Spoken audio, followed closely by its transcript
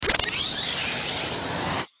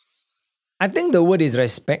I think the word is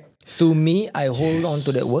respect. To me, I hold on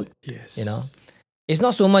to that word. Yes. You know, it's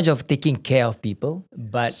not so much of taking care of people,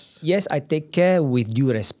 but yes, I take care with due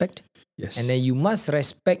respect. Yes. And then you must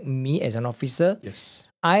respect me as an officer. Yes.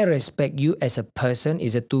 I respect you as a person.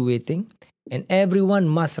 Is a two-way thing. And everyone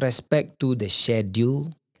must respect to the schedule,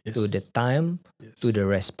 to the time, to the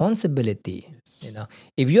responsibility. Yes. You know,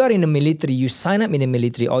 if you are in the military, you sign up in the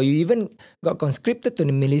military, or you even got conscripted to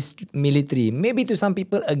the military, maybe to some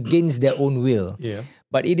people against their own will. Yeah.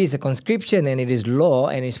 But it is a conscription and it is law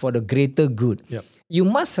and it's for the greater good. Yep. You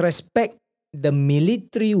must respect the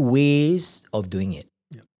military ways of doing it.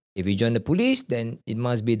 Yep. If you join the police, then it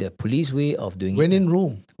must be the police way of doing When it. in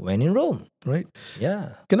Rome, When in Rome. right?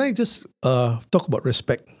 Yeah. Can I just talk about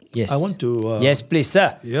respect? Yes. I want to. Yes, please,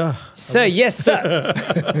 sir. Yeah. Sir, yes, sir.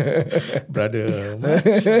 Brother.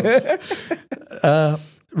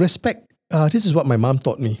 Respect. This is what my mom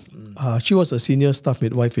taught me. She was a senior staff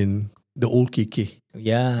midwife in the old KK.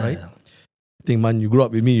 Yeah. Right? I think, man, you grew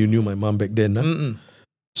up with me, you knew my mom back then. Huh?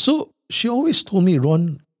 So she always told me,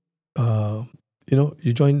 Ron,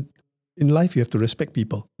 you join in life, you have to respect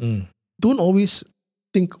people. Don't always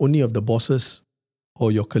think only of the bosses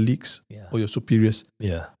or your colleagues or your superiors.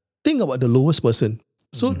 Yeah. Think about the lowest person.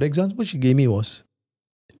 So the example she gave me was,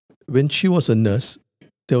 when she was a nurse,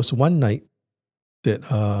 there was one night that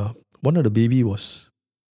one of the baby was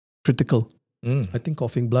critical. I think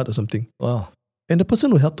coughing blood or something. Wow. And the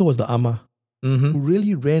person who helped her was the ama, who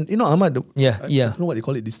really ran. You know, ama, I don't know what they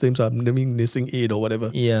call it these times. I mean, nursing aid or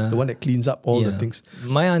whatever. Yeah. The one that cleans up all the things.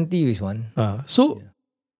 My auntie is one. So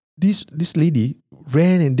this lady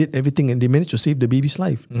ran and did everything and they managed to save the baby's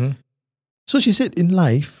life. So she said, in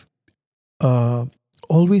life,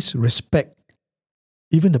 always respect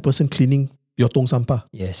even the person cleaning your tong sampah.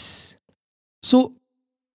 Yes. So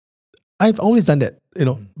I've always done that. You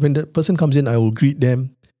know, when the person comes in, I will greet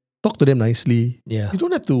them, talk to them nicely. Yeah. You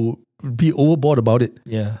don't have to be overboard about it.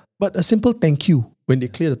 Yeah. But a simple thank you when they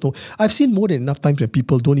clear the tong. I've seen more than enough times when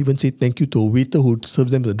people don't even say thank you to a waiter who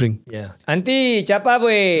serves them the drink. Yeah. Auntie, capa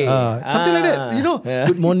boy. Something like that. You know,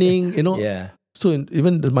 good morning, you know. Yeah. So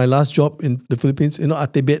even my last job in the Philippines, you know,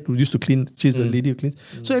 Ate Bet, who used to clean, she's a lady who cleans.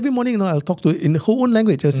 So every morning, you know, I'll talk to her in her own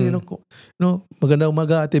language. I say, magandang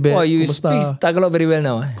umaga, Ate Bet. Oh, you kumusta? speak Tagalog very well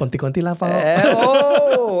now. Konti-konti lang pa. I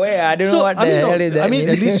don't know what the hell is that. I mean,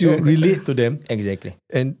 at least you relate to them. Exactly.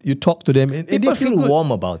 And you talk to them. And People they feel feel good.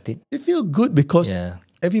 warm about it. They feel good because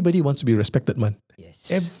everybody wants to be respected, man. Yes.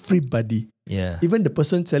 Everybody. Yeah. Even the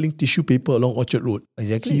person selling tissue paper along Orchard Road.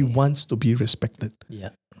 Exactly. He wants to be respected. Yeah.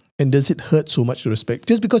 And does it hurt so much to respect?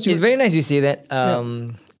 Just because you... It's very nice you say that.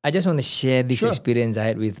 I just want to share this experience I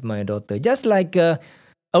had with my daughter. Just like a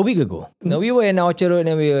week ago. Now, we were in Orchard Road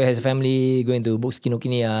and we were as a family going to Books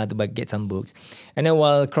Kinokuniya to get some books. And then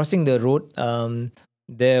while crossing the road,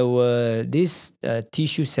 there were this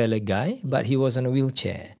tissue seller guy, but he was on a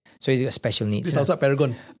wheelchair. So he's got special needs. This outside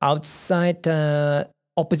Paragon. Outside...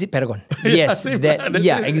 opposite Paragon. Yes.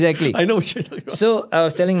 Exactly. I know what you're talking about. So I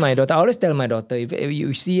was telling my daughter, I always tell my daughter, if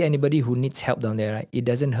you see anybody who needs help down there, right, it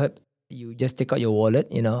doesn't hurt. You just take out your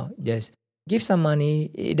wallet, you know, just give some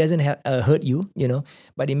money. It doesn't hurt you, you know,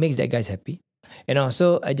 but it makes that guy happy. You know,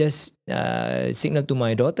 so I just signal to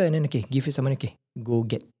my daughter and then, okay, give you some money. Okay, go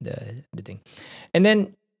get the thing. And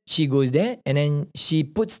then she goes there and then she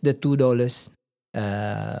puts the $2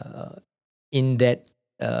 in that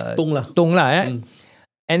tong lah.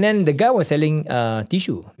 And then the guy was selling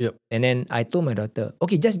tissue. Yep. And then I told my daughter,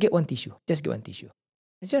 okay, just get one tissue. Just get one tissue.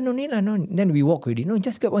 I said, no need lah, no. Then we walk already. No,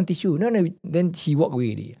 just get one tissue. No. Then she walked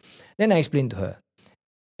away already. Then I explained to her,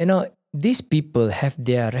 you know, these people have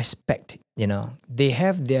their respect, you know. They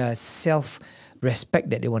have their self-respect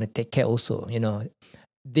that they want to take care also, you know.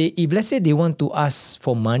 If let's say they want to ask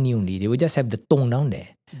for money only, they will just have the tong down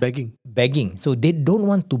there. Begging. So they don't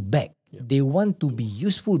want to beg. Yeah. They want to be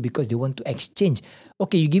useful because they want to exchange.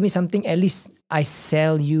 Okay, you give me something, at least I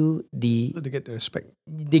sell you the... So they get the respect.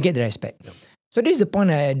 They get the respect. Yeah. So this is the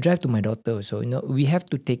point I drive to my daughter. So, you know, we have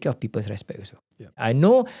to take care of people's respect also. Yeah. I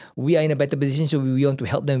know we are in a better position, so we want to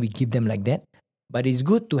help them, we give them like that. But it's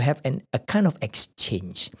good to have a kind of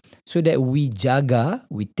exchange so that we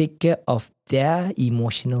take care of their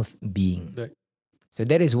emotional being. Right. So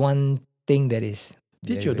that is one thing that is...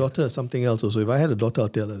 Teach your daughter something else also. If I had a daughter, I'll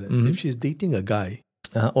tell her that. If she's dating a guy...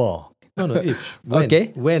 No, if. When,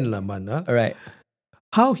 okay. When, lah, man. All right.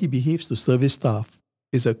 How he behaves to service staff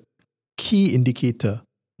is a key indicator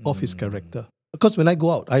of his character. Because when I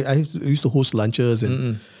go out, I used to host lunches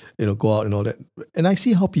and go out and all that. And I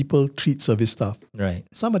see how people treat service staff. Right.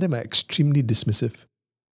 Some of them are extremely dismissive.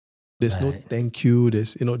 There's no thank you.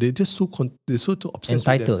 There's, they're just so obsessed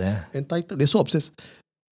entitled, with them. Entitled. They're so obsessed.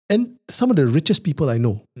 And some of the richest people I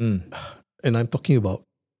know, Mm. and I'm talking about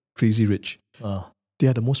crazy rich, Oh. they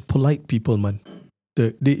are the most polite people, man.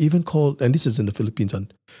 They even call, and this is in the Philippines,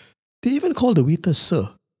 they even call the waiter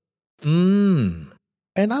sir. Mm.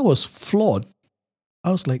 And I was floored.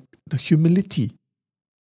 I was like, the humility,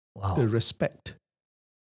 Wow. the respect.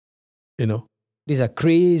 You know, These are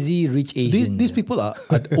crazy rich Asians. these people are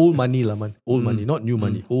old money, lah, man. Old money, not new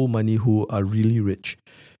money. Old money who are really rich.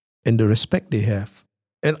 And the respect they have.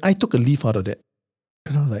 And I took a leaf out of that.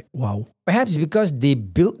 And I was like, wow. Perhaps because they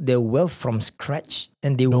built their wealth from scratch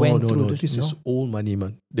and they went through those. This is old money,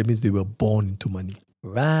 man. That means they were born into money.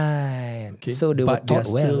 Right. Okay? So they were But they are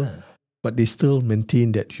taught well. still- But they still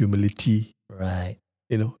maintain that humility. Right.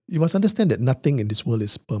 You know, you must understand that nothing in this world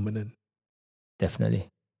is permanent. Definitely.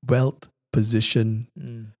 Wealth, position,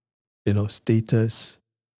 Mm. you know, status,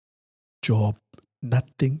 job,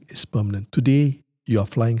 nothing is permanent. Today, you are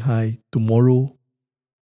flying high. Tomorrow,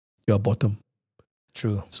 you are bottom.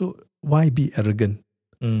 True. So why be arrogant?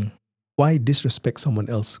 Mm. Why disrespect someone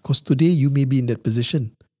else? Because today you may be in that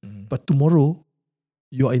position, Mm. but tomorrow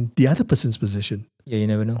you are in the other person's position. Yeah, you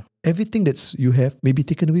never know. Everything that you have may be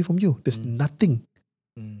taken away from you. There's nothing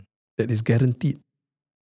Mm. that is guaranteed.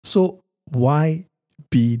 So why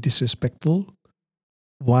be disrespectful?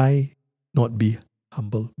 Why not be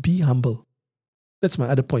humble? Be humble. That's my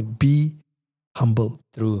other point. Be humble.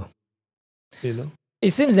 True. You know?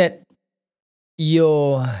 It seems that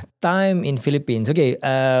your time in Philippines, okay,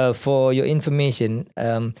 for your information,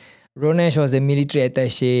 Ronesh was the military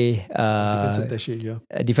attaché, Defense attaché,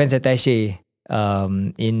 yeah. defense attaché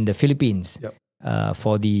in the Philippines Yep.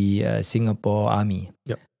 for the Singapore Army.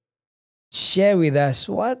 Yep. Share with us,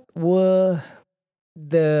 what were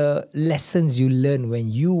the lessons you learned when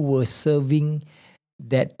you were serving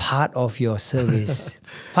that part of your service?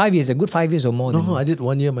 5 years, a good 5 years or more than No, I did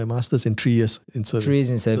 1 year my master's and 3 years in service. 3 years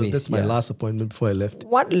in So service. that's my yeah. last appointment before I left.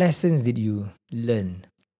 What lessons did you learn?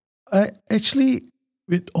 I actually,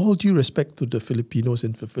 with all due respect to the Filipinos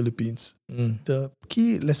and the Philippines, Mm. the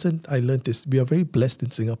key lesson I learned is we are very blessed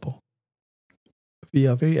in Singapore. We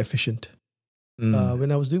are very efficient. Mm.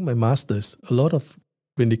 When I was doing my master's,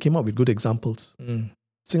 when they came up with good examples, Mm.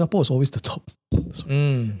 Singapore was always the top.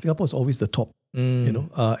 Mm. Singapore was always the top, Mm. you know.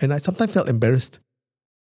 And I sometimes felt embarrassed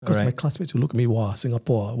because my Alright. classmates would look at me, wow,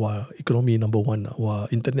 Singapore, wow, economy number one, wow,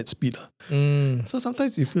 internet speed. Mm. So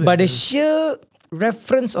sometimes you feel But the embarrassed. sheer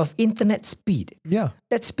reference of internet speed, Yeah,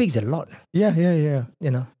 that speaks a lot, yeah. you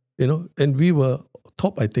know. You know, and we were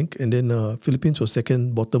top, I think, and then Philippines was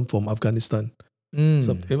second bottom from Afghanistan. Mm.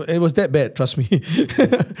 So it was that bad, trust me.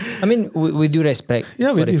 I mean, with due respect Yeah,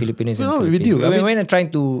 for with the you. Filipinos and No, with Philippines. you. I mean, When I'm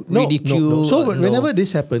trying to ridicule. So or whenever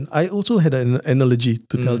this happened, I also had an analogy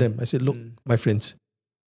to tell them. I said, look, my friends,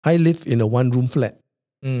 I live in a one-room flat.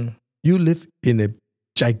 Mm. You live in a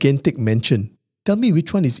gigantic mansion. Tell me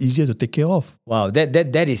which one is easier to take care of. Wow, that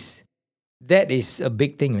is a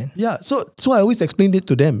big thing, man. Yeah, so I always explained it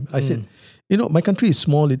to them. I said, you know, my country is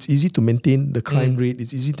small. It's easy to maintain the crime rate.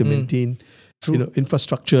 It's easy to maintain, True. you know,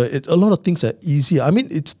 infrastructure. A lot of things are easier. I mean,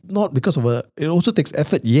 it's not because of it also takes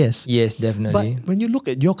effort, yes. Yes, definitely. But when you look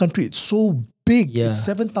at your country, it's so big. Yeah. It's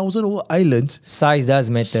 7,000 over islands. Size does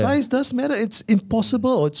matter. Size does matter. It's impossible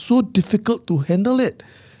or it's so difficult to handle it.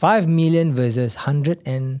 5 million versus 100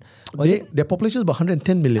 and Their population is about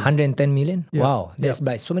 110 million. 110 million? Yeah. Wow, that's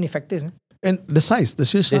by so many factors. Man. And the size, the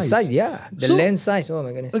sheer The size. size, yeah. The So- land size. Oh my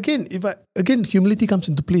goodness. Again, humility comes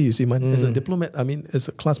into play, you see, man. As a diplomat, I mean, as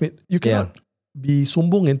a classmate, you cannot be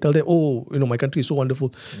sombong and tell them, oh, you know, my country is so wonderful.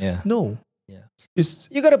 Yeah. No. Yeah. It's,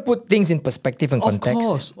 You gotta put things in perspective and of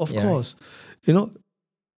context. course. You know,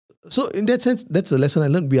 so in that sense, that's the lesson I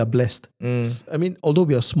learned. We are blessed. I mean, although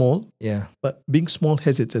we are small, Yeah. but being small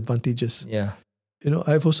has its advantages. Yeah. You know,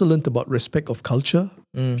 I've also learned about respect of culture,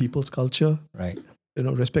 people's culture, Right. you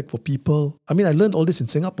know, respect for people. I mean, I learned all this in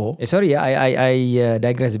Singapore. Sorry, I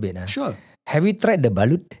digress a bit. Sure. Have you tried the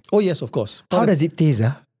balut? Oh, yes, of course. How does it taste?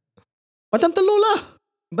 Macam telur lah.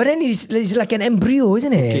 But then it's like an embryo,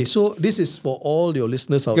 isn't it? Okay, so this is for all your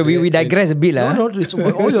listeners out Okay, there. we digress a bit. No, it's for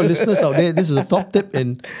all your listeners out there. This is a top tip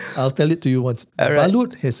and I'll tell it to you once. Alright.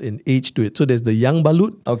 Balut has an age to it. So there's the young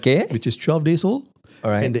balut, Okay. which is 12 days old,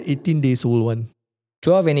 Alright. and the 18 days old one.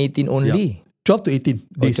 12 and 18 only. 12 to 18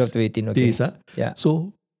 days. 12 to 18, okay. Days, Yeah.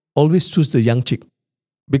 So always choose the young chick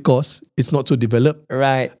because it's not so developed.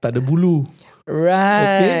 Right. Tak ada bulu.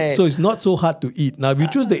 Right. Okay, so it's not so hard to eat. Now, if you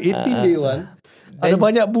choose the 18-day one, ada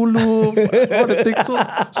banyak bulu, all the things. So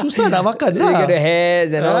susah nak makan you lah. got the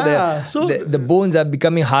hairs and all So the bones are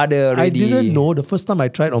becoming harder I already. didn't know the first time I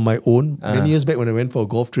tried on my own many years back when I went for a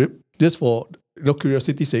golf trip, just for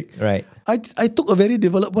curiosity sake. Right. I took a very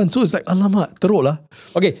developed one. So it's like, alamak, teruk lah.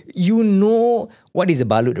 Okay, you know what is a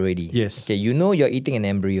balut already. Yes. Okay, you know you're eating an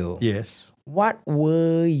embryo. Yes. What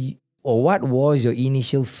was your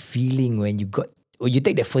initial feeling when you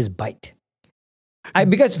take the first bite?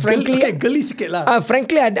 Because frankly, geli sikit lah.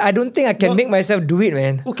 Frankly, I don't think I can make myself do it,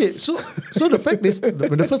 man. Okay, so the fact is,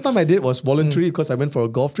 the first time I did was voluntary because I went for a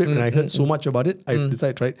golf trip and I heard so much about it. I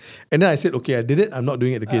decided to try it. And then I said, okay, I did it. I'm not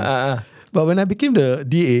doing it again. But when I became the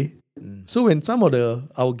DA, so when some of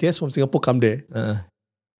our guests from Singapore come there,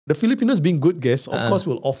 the Filipinos being good guests, of course,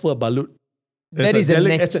 will offer a balut. That is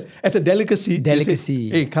as a delicacy.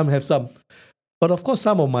 Delicacy. Say, hey, come have some. But of course,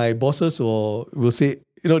 some of my bosses will say,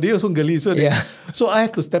 they also geli. So I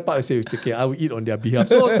have to step up and say, it's okay, I will eat on their behalf.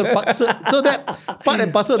 So that part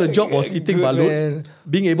and parcel of the job was eating balut, man.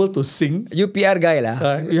 Being able to sing. You PR guy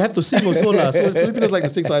lah. You have to sing also lah. So Filipinos like to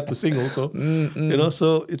sing, so I have to sing also.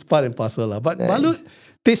 So it's part and parcel lah. But balut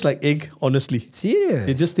tastes like egg, honestly. Serious?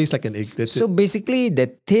 It just tastes like an egg. That's so it. Basically, the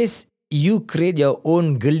taste, you create your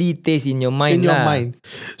own geli taste in your mind. In your mind.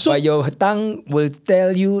 So, but your tongue will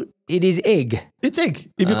tell you it is egg. It's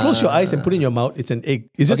egg. If you close your eyes and put it in your mouth, it's an egg.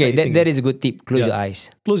 It's just okay, like that is a good tip. Close your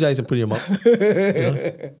eyes. Close your eyes and put it in your mouth.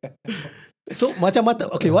 So, what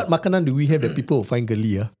makanan do we have that people will find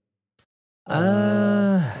gali?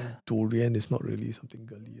 Durian is not really something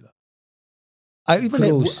gali lah. I even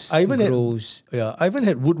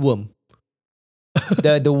had woodworm.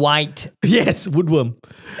 the white. Yes, woodworm.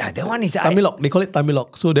 Yeah, that one is tamilok. They call it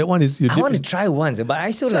tamilok. So that one is. I want to try once, but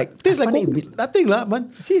I still like. Tastes like nothing lah,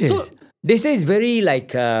 man. Serious. So, they say it's very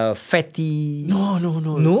like fatty. No.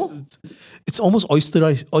 No. It's almost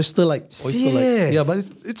oyster-like. Serious? Yeah, but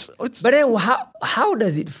it's. But then how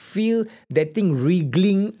does it feel? That thing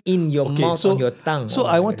wriggling in your mouth, on your tongue. So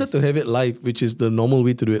I wanted to have it live, which is the normal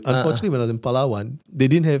way to do it. Unfortunately, when I was in Palawan, they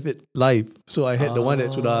didn't have it live. So I had the one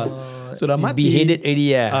that sudah mati. Beheaded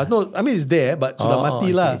already. No, I mean it's there, but sudah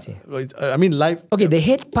mati lah. I mean live. Okay, the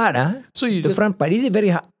head part, So the front part, is it very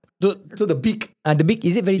hard? So the beak. The beak,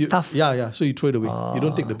 is it very tough? Yeah. So you throw it away. You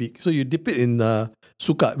don't take the beak. So you dip it in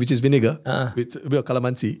suka, which is vinegar, with a bit of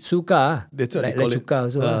calamansi. Suka? That's what like, they call like it. Suka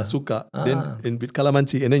also. Suka. Then with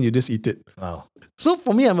calamansi, and then you just eat it. Wow. So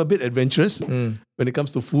for me, I'm a bit adventurous when it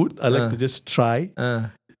comes to food. I like to just try.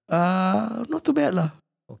 Not too bad lah.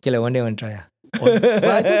 Okay, like one day I want to try. But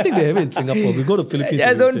I don't think they have it in Singapore. We go to Philippines.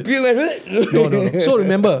 Just don't puke. No. So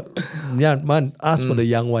remember, ask for the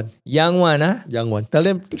young one. Young one, Young one. Tell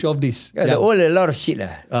them 12 days. The old a lot of shit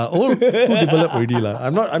lah. Old too developed already lah.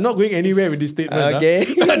 I'm not going anywhere with this statement. Okay.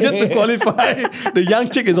 Just to qualify, the young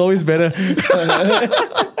chick is always better.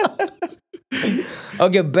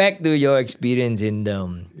 Okay, back to your experience in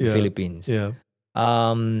the Philippines. Yeah.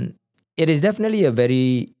 It is definitely a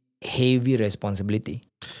very heavy responsibility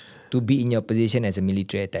to be in your position as a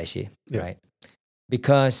military attaché, right?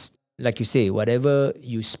 Because, like you say, whatever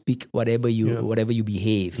you speak, whatever you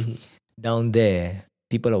behave down there,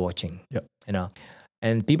 people are watching. Yep.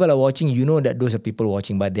 And people are watching. You know that those are people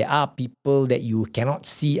watching, but there are people that you cannot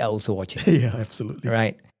see are also watching. Yeah, absolutely.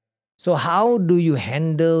 Right. So how do you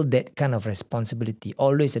handle that kind of responsibility?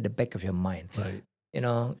 Always at the back of your mind. Right.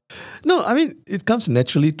 No, I mean, it comes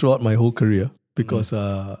naturally throughout my whole career because,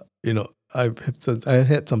 I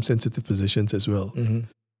had some sensitive positions as well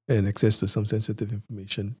and access to some sensitive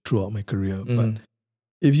information throughout my career. But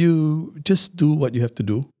if you just do what you have to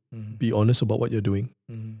do, be honest about what you're doing,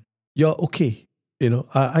 you're okay.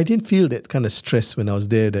 I didn't feel that kind of stress when I was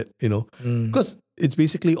there because it's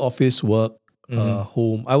basically office work,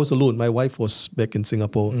 home. I was alone. My wife was back in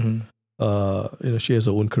Singapore. She has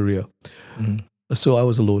her own career. So I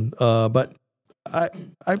was alone. But I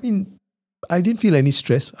mean, I didn't feel any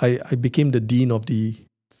stress. I became the dean of the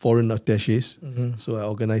foreign attachés. So I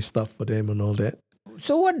organized stuff for them and all that.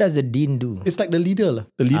 So what does the dean do? It's like the leader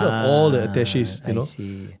of all the attachés. I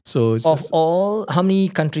see. So it's all, how many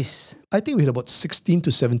countries? I think we had about 16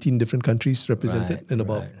 to 17 different countries represented and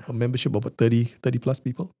about a membership of about 30 plus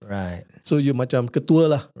people. Right. So you macam ketua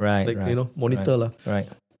lah. Right. Monitor lah. Right.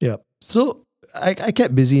 Yeah. So I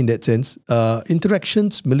kept busy in that sense.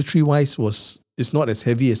 Interactions military-wise is not as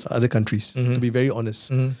heavy as other countries, to be very honest.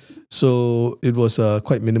 So it was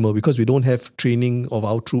quite minimal because we don't have training of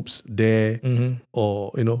our troops there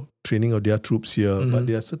or, training of their troops here. But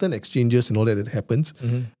there are certain exchanges and all that happens.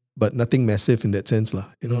 But nothing massive in that sense lah.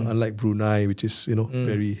 Unlike Brunei, which is,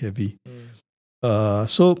 very heavy.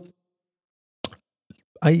 So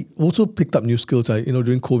I also picked up new skills.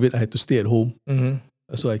 During COVID, I had to stay at home.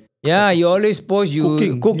 So you always post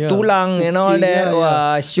you cook tulang and all that.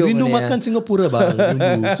 Wah, syuk rindu ni, makan Singapura bang.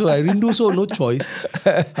 Rindu. So I rindu, so no choice.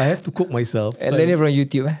 I have to cook myself. And learn it from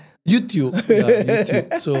YouTube. YouTube. Yeah,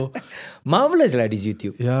 YouTube. So Marvelous lah this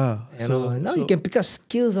YouTube. yeah. You know, now you can pick up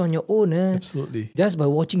skills on your own, absolutely. just by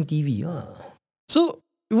watching TV. So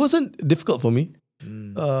it wasn't difficult for me.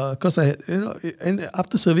 Because I had, and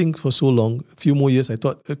after serving for so long, a few more years, I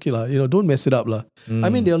thought, okay lah, don't mess it up lah.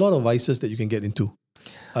 I mean, there are a lot of vices that you can get into.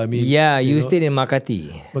 I mean, you stayed in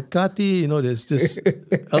Makati. Makati, there's just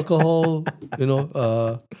alcohol,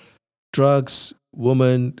 drugs,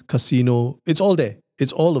 women, casino. It's all there.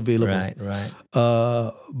 It's all available. Right.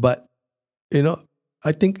 But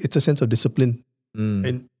I think it's a sense of discipline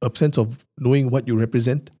and a sense of knowing what you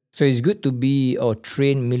represent. So it's good to be a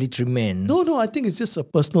trained military man. No, I think it's just a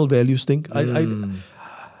personal values thing. I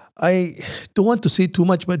don't want to say too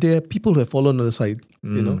much, but there are people who have fallen on the side,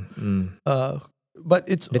 but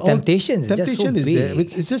it's the temptation is just so is big. there.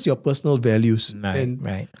 It's just your personal values.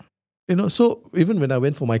 Right. So even when I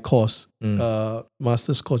went for my course,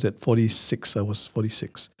 master's course at 46, I was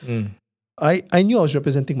 46. I knew I was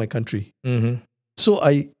representing my country. So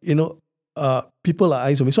people are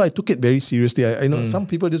eyes on me. So I took it very seriously. I know some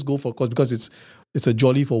people just go for a course because it's a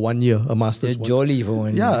jolly for 1 year, a master's. Jolly for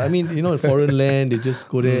 1 year. Yeah, I mean, foreign land, they just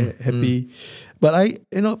go there happy. But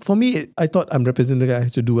for me, I thought I'm representing the guy, I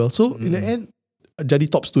have to do well. So in the end, jadi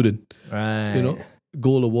top student. Right.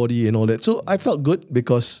 Gold awardee and all that. So I felt good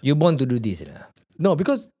because you're born to do this. No,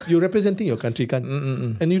 because you're representing your country, kan?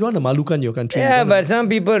 And you don't want to malukan your country. Yeah, but some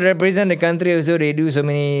people represent the country also. They do so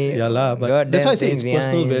many. Yeah lah, but that's why I say it's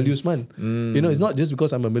personal values, man. Mm. It's not just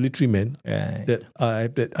because I'm a military man that I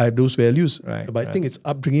have those values. Right, but I think it's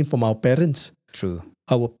upbringing from our parents. True.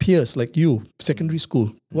 Our peers like you, secondary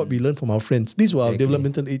school, what we learn from our friends. These were our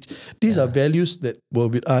developmental age. These are values that were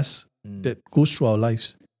with us that goes through our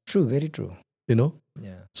lives. True, very true.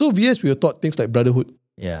 Yeah. So VS, we were taught things like brotherhood.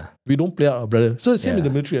 Yeah. We don't play out our brother. So same in the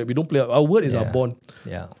military, we don't play out. Our word is our bond.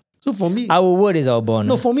 Yeah. So for me, our word is our bond.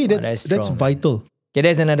 No, for me that's vital. Okay,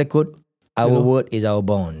 there's another quote. Our word is our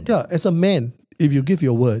bond. Yeah, as a man, if you give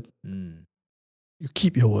your word, you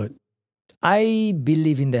keep your word. I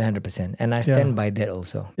believe in that 100%, and I stand by that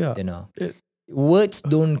also. Yeah. Words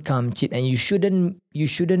don't come cheap, and you shouldn't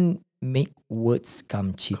make words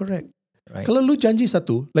come cheap. Correct. Right. Kalau lu janji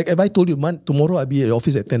satu, like if I told you, man, tomorrow I'll be at your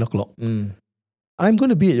office at 10 o'clock. I'm going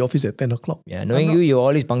to be at your office at 10 o'clock. Yeah, knowing you're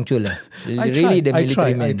always punctual. I try.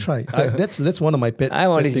 That's one of my pet.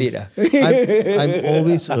 I'm always late. I'm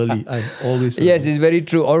always early. Yes, it's very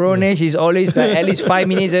true. Ronesh is always at least 5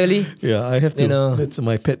 minutes early. Yeah, I have to. That's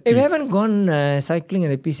my pet. We haven't gone cycling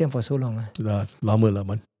at the PCM for so long. Lama lah,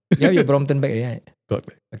 man. You have your Brompton back, right? Got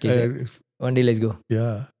back. Okay, one day let's go.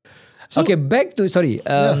 Yeah. So, okay, back to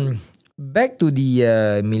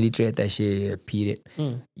the military attaché period.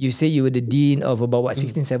 You say you were the dean of about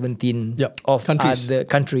 16, 17 of other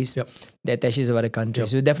countries. The attaches of other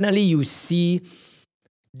countries. So definitely you see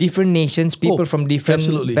different nations, people from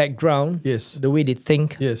different background. Yes. The way they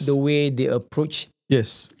think, the way they approach.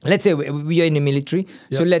 Yes. Let's say we are in the military.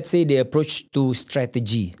 So let's say they approach to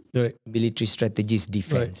strategy. Right. Military strategies,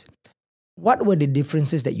 defense. Right. What were the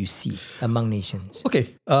differences that you see among nations?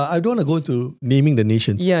 Okay, I don't want to go into naming the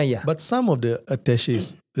nations. Yeah. But some of the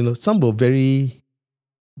attaches, some were very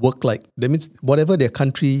work-like. That means whatever their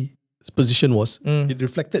country's position was, it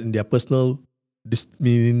reflected in their personal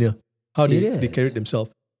demeanor, how they carried themselves.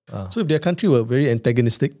 So if their country were very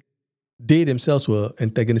antagonistic, they themselves were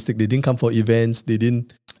antagonistic. They didn't come for events. They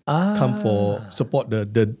didn't come for support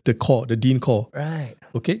the core, the dean core. Right.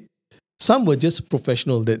 Okay. Some were just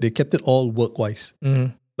professional, that they kept it all work-wise.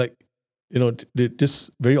 Like, they're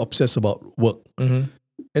just very obsessed about work. And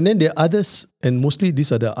then there are others, and mostly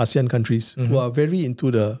these are the ASEAN countries, who are very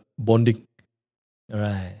into the bonding.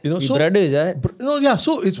 Right. So brothers, eh?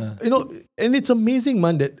 So it's, and it's amazing,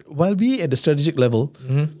 man, that while we at the strategic level,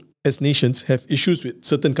 as nations, have issues with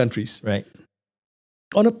certain countries. Right.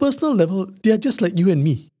 On a personal level, they are just like you and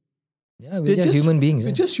me. Yeah, we're just human beings.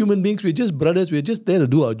 We're just human beings. We're just brothers. We're just there to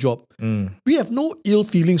do our job. We have no ill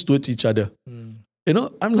feelings towards each other.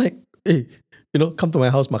 I'm like, hey, come to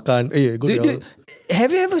my house, makan. Hey,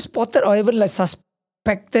 have you ever spotted or even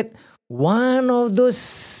suspected one of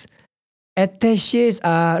those attaches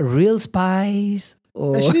are real spies?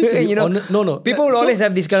 Or, actually, no. People will always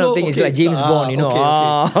have this kind of thing. It's like James Bond,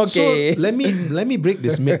 Okay. So let me break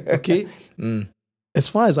this myth, okay? As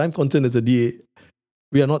far as I'm concerned as a DA,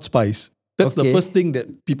 we are not spies. That's the first thing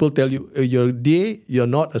that people tell you. You're a DA, you're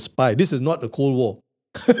not a spy. This is not a Cold War.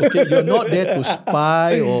 Okay, you're not there to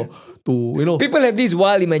spy or to, you know. People have this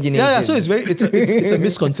wild imagination. Yeah, so it's a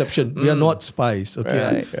misconception. We are not spies.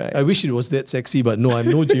 Okay, Right. I wish it was that sexy, but no, I'm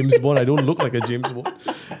no James Bond. I don't look like a James Bond,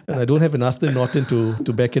 and I don't have an Aston Norton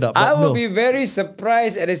to back it up. I But would no. be very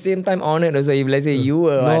surprised at the same time honored also if let's say you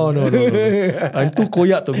were No, one. no. I'm too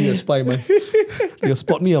koyak to be a spy, man. You'll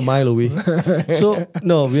spot me a mile away. So,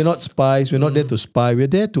 no, we're not spies. We're not there to spy. We're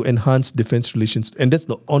there to enhance defense relations. And that's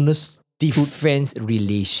the honest Defense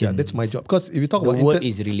relations. Yeah, that's my job. Because if you talk The about word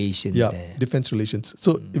is relations. yeah, there. defense relations.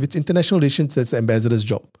 So if it's international relations, that's the ambassador's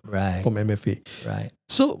job Right. from MFA. Right.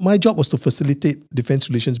 So my job was to facilitate defense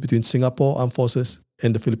relations between Singapore Armed Forces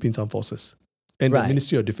and the Philippines Armed Forces. And Right. the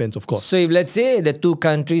Ministry of Defense, of course. So if let's say the two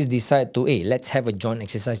countries decide to, let's have a joint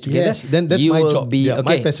exercise together. Yes, then that's you my will job. Be, Yeah, my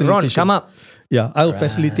okay, Ron, facilitation. come up. Yeah, I'll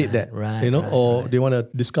facilitate that. right, or they want to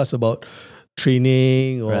discuss about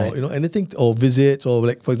training or anything or visits or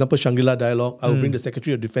like for example Shangri-La Dialogue. I will bring the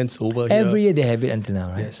Secretary of Defense over here. Every year they have it until now,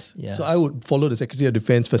 right? Yes. Yeah. So I would follow the Secretary of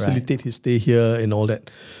Defense, facilitate his stay here and all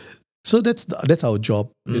that. So that's our job.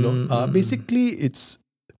 Basically, it's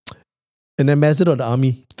an ambassador of the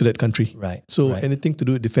army to that country. Right. So right. anything to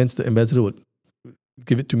do with defense, the ambassador would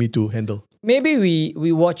give it to me to handle. Maybe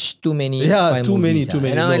we watch too many spy too movies. many.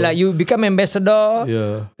 You know, No. like you become ambassador,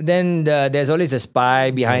 Yeah. then there's always a spy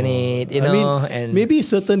behind it, you know. and maybe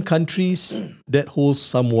certain countries that hold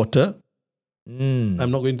some water. I'm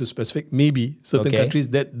not going to specific. Maybe certain Okay. countries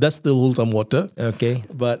that does still hold some water. Okay.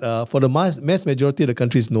 But for the mass majority of the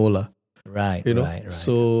countries, no lah. Right. You know. Right.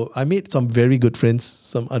 So I made some very good friends,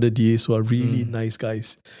 some other DAs who are really nice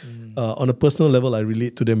guys. On a personal level, I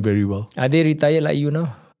relate to them very well. Are they retired like you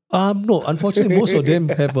now? No, unfortunately, most of them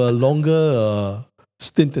have a longer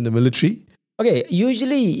stint in the military. Okay,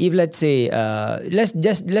 usually if let's say let's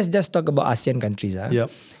just talk about ASEAN countries.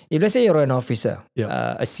 Yep. If let's say you're an officer, Yep.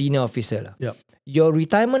 a senior officer, Yep. your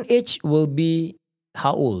retirement age will be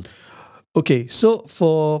how old? Okay, so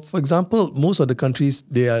for example, most of the countries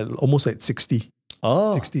they are almost at 60,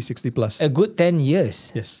 Oh, 60 plus. a good 10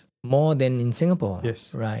 years. Yes. More than in Singapore.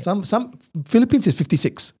 Yes. Right. Some Philippines is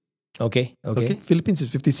 56. Okay. Philippines is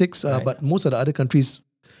 56, Right. but most of the other countries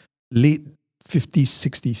late 50s,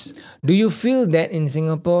 60s. Do you feel that in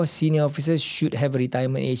Singapore, senior officers should have a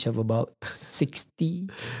retirement age of about 60?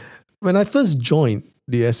 When I first joined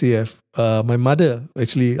the SAF, my mother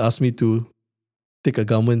actually asked me to take a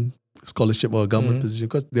government scholarship or a government position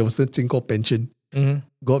because there was a thing called pension. Mm-hmm.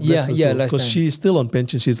 God bless her. Yeah, last Because time. she's still on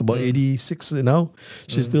pension. She's about 86 now.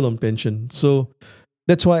 She's still on pension. So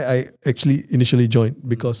that's why I actually initially joined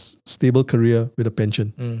because stable career with a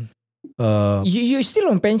pension. You're still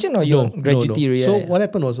on pension or you're gratuity? So what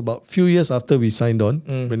happened was about few years after we signed on,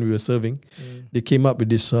 when we were serving, they came up with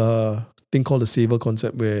this thing called the saver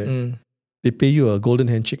concept where they pay you a golden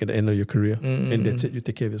handshake at the end of your career and that's it, you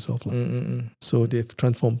take care of yourself. So they've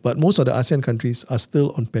transformed. But most of the ASEAN countries are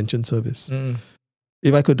still on pension service.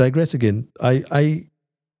 If I could digress again,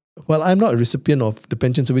 I'm not a recipient of the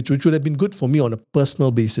pension service, which would have been good for me on a personal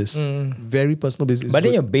basis. Very personal basis. But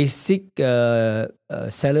then your basic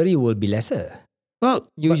salary will be lesser. Well,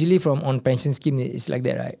 Usually from on pension scheme, it's like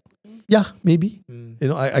that, right? yeah, maybe.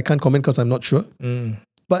 I can't comment because I'm not sure.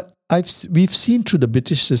 But we've seen through the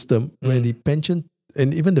British system where the pension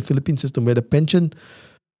and even the Philippine system where the pension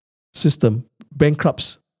system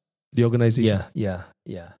bankrupts the organization. Yeah.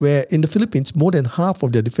 Where in the Philippines, more than half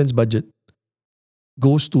of their defense budget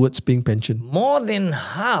goes towards paying pension. More than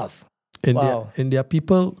half. And, Wow. there are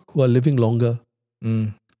people who are living longer.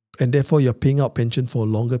 And therefore, you're paying out pension for a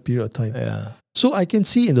longer period of time. Yeah. So I can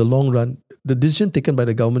see in the long run, the decision taken by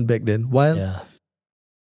the government back then, while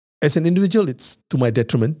as an individual, it's to my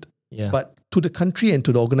detriment, but to the country and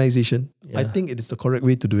to the organization, I think it is the correct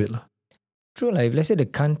way to do it. True. If let's say the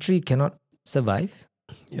country cannot survive,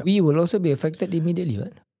 we will also be affected immediately,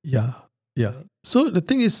 right? Yeah. So the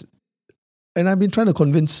thing is, and I've been trying to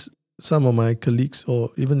convince some of my colleagues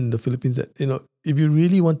or even in the Philippines that, if you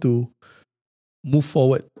really want to move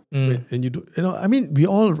forward and you do,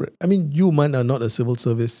 you, man, are not a civil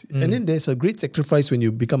service. And then there's a great sacrifice when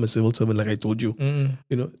you become a civil servant, like I told you.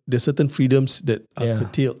 There's certain freedoms that are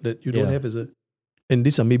curtailed that you don't have as a, and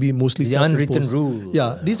these are maybe mostly the self-imposed. unwritten rule.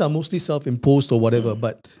 Yeah, these are mostly self-imposed or whatever,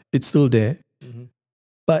 but it's still there.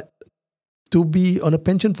 But to be on a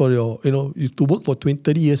pension for your, to work for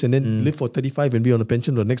 30 years and then live for 35 and be on a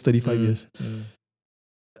pension for the next 35 years,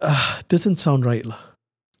 doesn't sound right.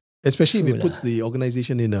 Especially if it puts the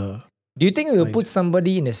organization in a... Do you think it will put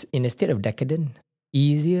somebody in a state of decadence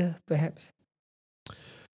easier, perhaps?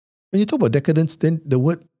 When you talk about decadence, then the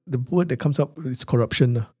word that comes up is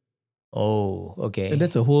corruption. Oh, okay. And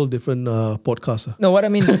that's a whole different podcast. No, what I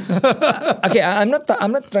mean, okay, I'm not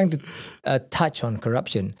trying to touch on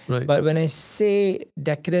corruption, Right. but when I say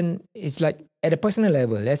decadent, it's like at a personal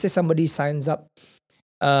level. Let's say somebody signs up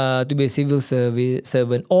to be a civil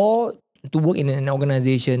servant or to work in an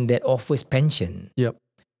organization that offers pension. Yep.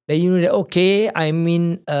 Then you know that, okay, I'm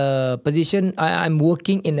in a position, I'm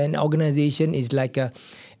working in an organization is like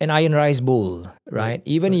an iron rice bowl, right?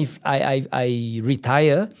 Even if I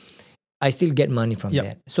retire, I still get money from Yep.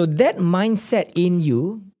 that. So that mindset in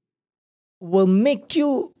you will make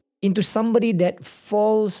you into somebody that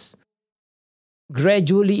falls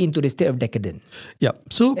gradually into the state of decadent. Yeah.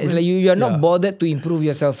 So It's like you are not bothered to improve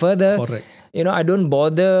yourself further. Correct. You know, I don't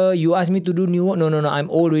bother. You ask me to do new work. No.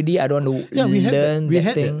 I'm old already. I don't want to we have learn that. We that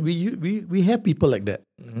had thing. that. We have people like that.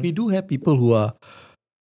 We do have people who are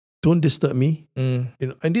don't disturb me. You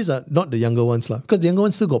know, and these are not the younger ones lah, because the younger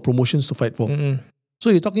ones still got promotions to fight for. So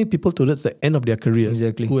you're talking people towards the end of their careers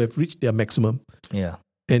Exactly. who have reached their maximum, Yeah.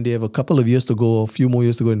 and they have a couple of years to go, a few more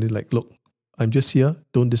years to go, and they're like, look, I'm just here.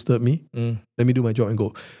 Don't disturb me. Let me do my job and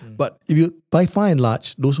go. But if you, by far and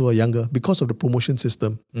large, those who are younger, because of the promotion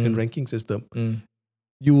system and ranking system,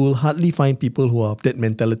 you will hardly find people who have that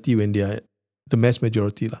mentality when they are the mass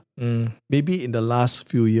majority lah. Maybe in the last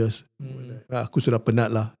few years, aku sudah penat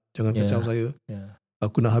lah. Jangan kacau saya. Yeah.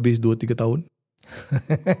 Aku nak habis 2-3 tahun.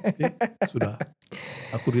 Sudah.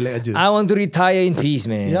 Aku relax aja. I want to retire in peace,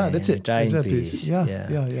 man. Yeah, that's it. Retire in Exactly. peace. Yeah.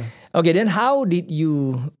 Okay, then how did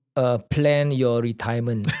you plan your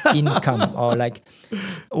retirement income? Or like,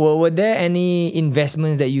 were there any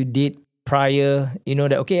investments that you did prior? You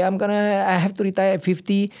know that, okay, I have to retire at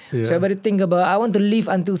 50. So I better think about, I want to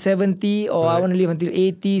live until 70 or I want to live until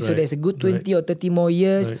 80. So there's a good 20 or 30 more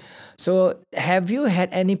years. Right. So have you had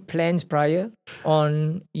any plans prior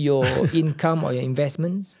on your income or your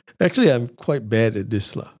investments? Actually, I'm quite bad at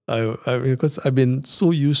this lah. Because I've been so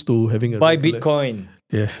used to having a Buy regular- Bitcoin.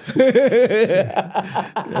 Yeah.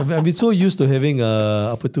 I've been so used to having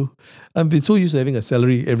I've been so used to having a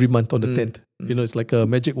salary every month on the 10th. You know, it's like a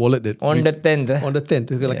magic wallet that On the 10th. on the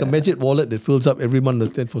 10th. It's like a magic wallet that fills up every month on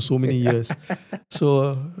the 10th for so many years.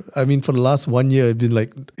 So, I mean, for the last 1 year, I've been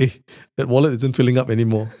like, that wallet isn't filling up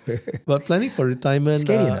anymore. But planning for retirement.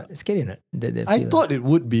 Scary or not? Scary or not? That I feel? thought it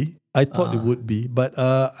would be. But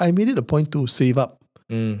I made it a point to save up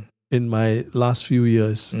in my last few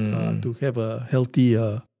years to have a healthy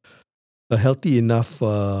enough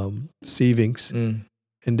savings.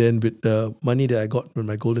 And then with the money that I got from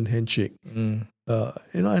my golden handshake, you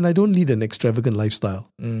know, and I don't lead an extravagant lifestyle.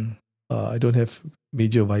 I don't have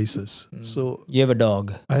major vices. So You have a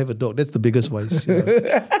dog. I have a dog. That's the biggest vice.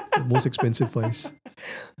 The most expensive vice.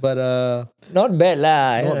 But Not bad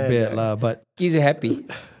lah. not bad lah. But Keeps you happy.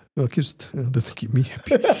 well, doesn't keep me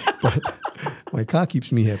happy. But my car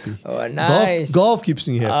keeps me happy. Oh, nice. Golf keeps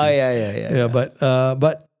me happy. Oh, yeah. Yeah, but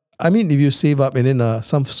I mean, if you save up and then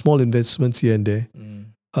some small investments here and there,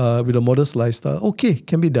 with a modest lifestyle, okay,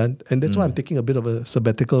 can be done. And that's why I'm taking a bit of a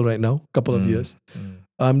sabbatical right now, couple of years.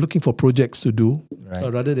 I'm looking for projects to do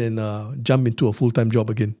rather than jump into a full-time job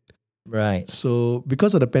again. Right. So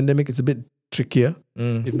because of the pandemic, it's a bit trickier.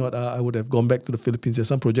 If not, I would have gone back to the Philippines. There's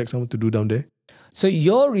some projects I want to do down there. So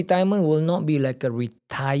your retirement will not be like a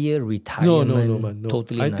retirement. No, man. No.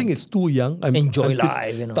 Totally I not. think it's too young. Enjoy I'm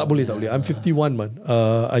life, you know. Tak boleh. I'm 51, man.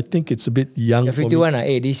 I think it's a bit young You're for 51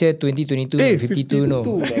 me. this year 2022, 52 no.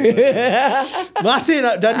 Masih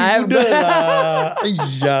nak jadi muda lah.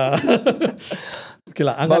 Ayya. Okay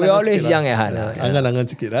lah, But we're angan-angan always sikit young lah. at heart lah. Angan-angan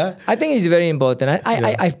sikit lah. I think it's very important.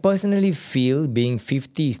 I personally feel being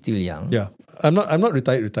 50 is still young. Yeah. I'm not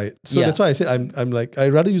retired. So that's why I said I'm like, I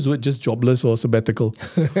rather use the word just jobless or sabbatical.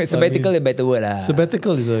 Sabbatical is a better word lah.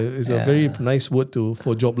 Sabbatical is a very nice word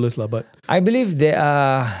for jobless lah. But I believe there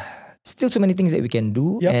are still so many things that we can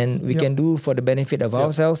do, and we can do for the benefit of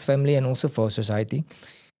ourselves, family, and also for society.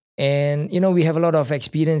 And you know, we have a lot of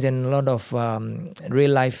experience and a lot of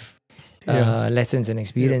real life lessons and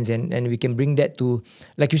experience, and we can bring that to,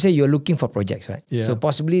 like you say, you're looking for projects, right? Yeah. So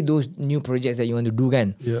possibly those new projects that you want to do,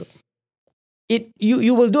 kan? yeah,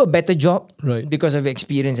 You will do a better job right, because of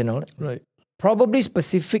experience and all that. right. Probably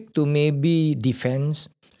specific to maybe defense,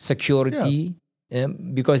 security,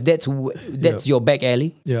 because that's your back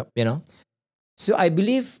alley. Yeah. You know, so I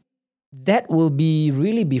believe that will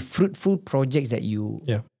really be fruitful projects that you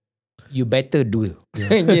better do.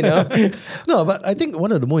 You know, No, but I think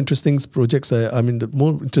one of the more interesting projects, the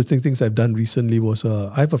more interesting things I've done recently was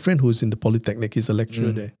I have a friend who's in the Polytechnic. He's a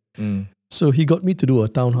lecturer there. So he got me to do a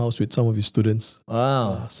townhouse with some of his students.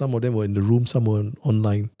 Wow. Some of them were in the room, some were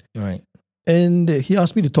online. Right. And he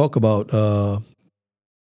asked me to talk about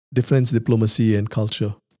defense diplomacy and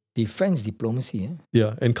culture. Defense diplomacy.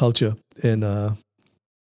 Yeah, and culture. And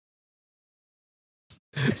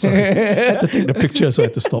sorry, I had to take the picture, so I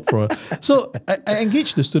had to stop for a. So I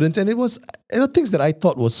engaged the students, and it was things that I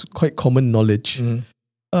thought was quite common knowledge.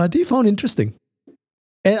 They found interesting.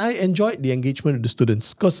 And I enjoyed the engagement of the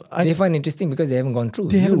students because They find interesting because they haven't gone through.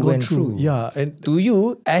 They you haven't gone went through. Yeah, and to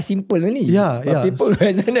you, as simple only. Yeah, but yeah. people who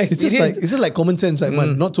hasn't it's just like common sense,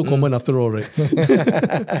 not so common after all, right?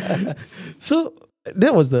 So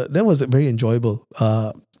that was very enjoyable.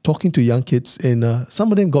 Talking to young kids, and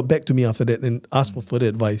some of them got back to me after that and asked for further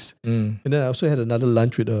advice. And then I also had another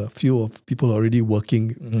lunch with a few of people already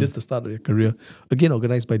working, just the start of their career, again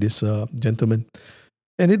organized by this gentleman,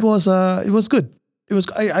 and it was good.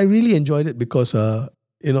 I really enjoyed it because the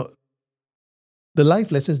life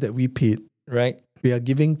lessons that we paid, right, we are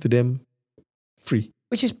giving to them free,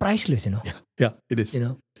 which is priceless. Yeah, it is.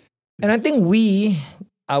 And I think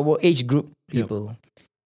our age group people,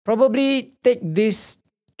 probably take this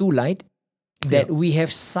too light. That we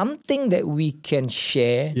have something that we can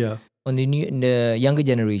share on the younger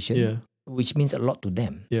generation, which means a lot to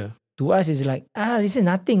them. Yeah. To us, it's like this is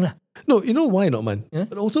nothing lah. No, you know why not, man?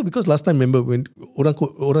 But also because last time, remember when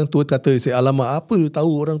orang tua kata, say, alamak, apa you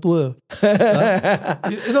tahu orang tua?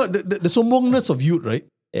 The sombongness of youth, right?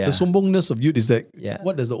 Yeah. The sombongness of youth is that,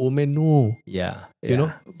 what does the old man know? Yeah.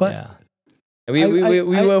 But we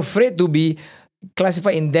were afraid to be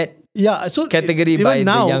classified in that category by the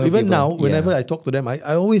young people. Even now, whenever I talk to them,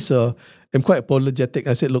 I always am quite apologetic.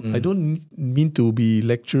 I said, look, I don't mean to be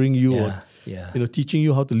lecturing you or teaching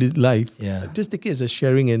you how to live life. Just take it as a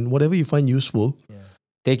sharing, and whatever you find useful,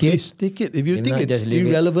 take it. If you think it's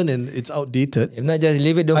irrelevant and it's outdated, if not, just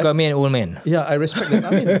leave it. Don't call me an old man. Yeah, I respect that. I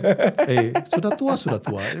mean, hey, sudah tua.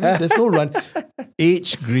 I mean, there's no run.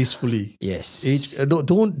 Age gracefully. Yes. Age.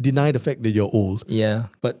 Don't deny the fact that you're old. Yeah.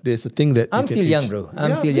 But there's a thing that I'm still young, bro.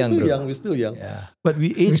 We're still young. Yeah. But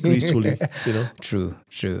we age gracefully. True.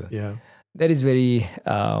 Yeah. That is very.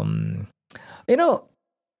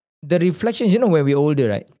 The reflections, when we're older,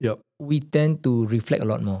 right? Yep. We tend to reflect a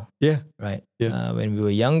lot more. Yeah. Right? Yeah. When we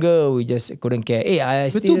were younger, we just couldn't care. Hey,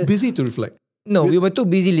 we're too busy to reflect. No, we were too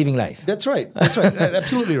busy living life. That's right.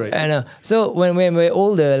 Absolutely right. And so when we're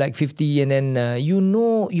older, like 50, and then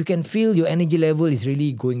you can feel your energy level is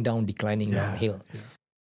really going down, declining downhill. Yeah.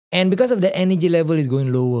 And because of the energy level is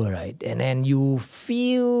going lower, right? And then you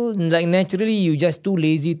feel like naturally you're just too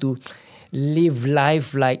lazy to live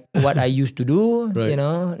life like what I used to do. Right.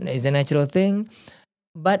 It's a natural thing.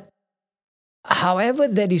 But however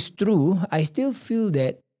that is true, I still feel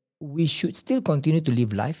that we should still continue to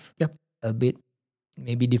live life a bit,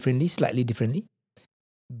 maybe differently, slightly differently.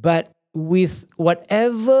 But with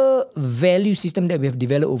whatever value system that we have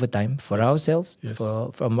developed over time for ourselves,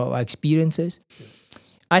 from our experiences,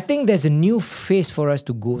 I think there's a new phase for us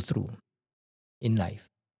to go through in life.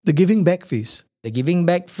 The giving back phase.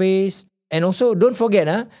 And also, don't forget,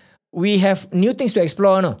 we have new things to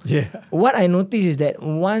explore. No? Yeah. What I notice is that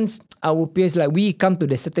once our peers, like we come to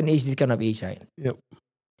the certain age, this kind of age, right? Yep.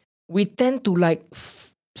 We tend to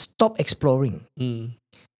stop exploring.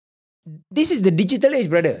 This is the digital age,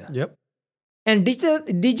 brother. Yep. And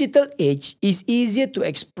digital age is easier to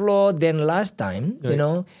explore than last time. Right.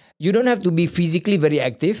 You don't have to be physically very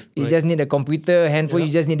active. You just need a computer, handphone. You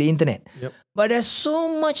just need the internet. Yep. But there's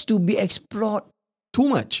so much to be explored. Too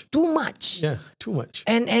much. Yeah, too much.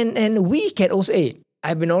 And we can also,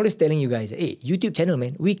 I've been always telling you guys, YouTube channel,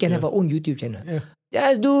 man. We can have our own YouTube channel. Yeah.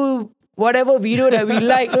 Just do whatever video that we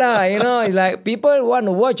like lah. It's like people want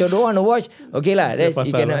to watch or don't want to watch. Okay lah, that's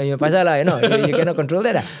you cannot pasal lah. You cannot control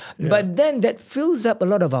that lah. Yeah. But then that fills up a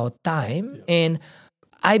lot of our time, and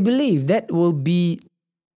I believe that will be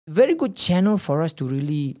very good channel for us to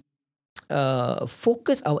really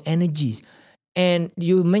focus our energies. And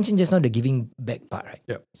you mentioned just now the giving back part, right?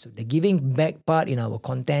 Yeah. So the giving back part in our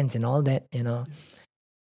contents and all that,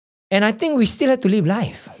 And I think we still have to live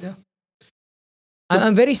life. Yeah.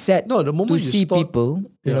 I'm very sad to see people,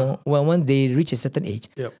 when they reach a certain age,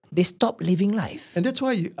 they stop living life. And that's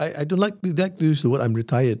why I don't like to use the word I'm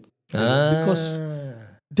retired. Because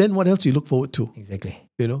then what else you look forward to? Exactly.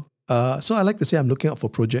 So I like to say I'm looking out for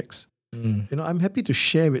projects. I'm happy to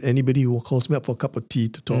share with anybody who calls me up for a cup of tea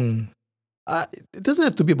to talk. It doesn't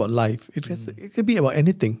have to be about life. It can be about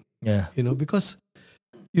anything. Yeah. Because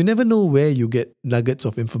you never know where you get nuggets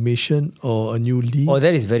of information or a new lead. Oh,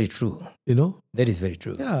 that is very true. That is very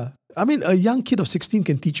true. Yeah. I mean, a young kid of 16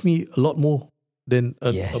 can teach me a lot more than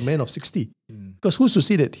a man of 60. Because who's to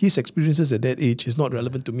say that his experiences at that age is not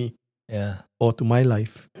relevant to me? Yeah. Or to my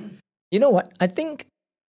life? You know what? I think,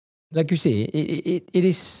 like you say, it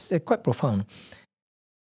is quite profound.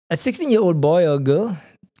 A 16-year-old boy or girl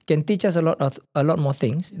can teach us a lot more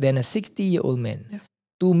things than a 60-year-old man. Yeah.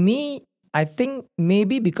 To me, I think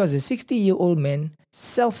maybe because the 60-year-old man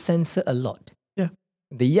self-censor a lot. Yeah.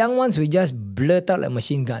 The young ones will just blurt out like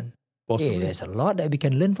machine gun. Possibly. Hey, there's a lot that we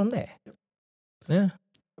can learn from there. Yeah.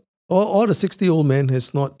 Or the 60-year-old man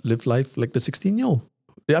has not lived life like the 16-year-old.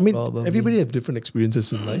 I mean, Probably. everybody have different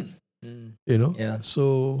experiences in life, you know? Yeah.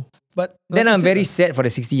 So, but Then like I I'm said, very sad for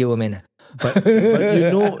the 60-year-old man. But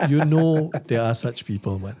you know, there are such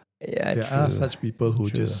people, man. Yeah, There are such people who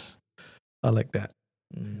just are like that.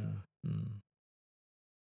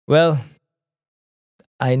 Well,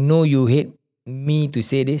 I know you hate me to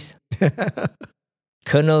say this.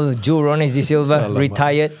 Colonel Joe Ronesh de Silva, Alamak.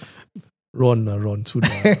 retired. Ron, sudah.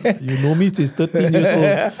 You know me since 13 years old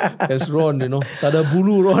as Ron, you know. Tada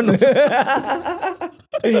bulu Ron.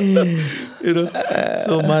 You know.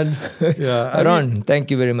 So man, yeah. Ron, thank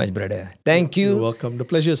you very much, brother. Thank You're you welcome. The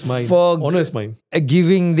pleasure is mine. for Honor is mine.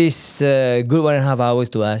 giving this good 1.5 hours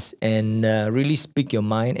to us and really speak your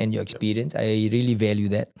mind and your experience. I really value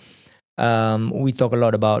that. We talk a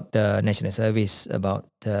lot about national service, about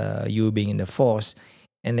you being in the force,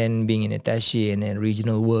 and then being an attaché, and then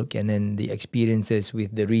regional work, and then the experiences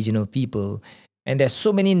with the regional people. And there's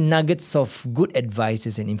so many nuggets of good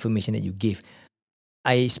advices and information that you give.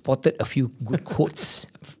 I spotted a few good quotes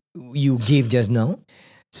you gave just now.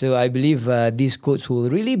 So I believe these quotes will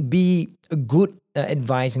really be a good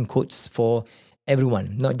advice and quotes for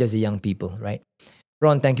everyone, not just the young people, right?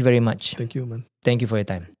 Ron, thank you very much. Thank you, man. Thank you for your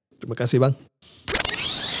time. Terima kasih, bang.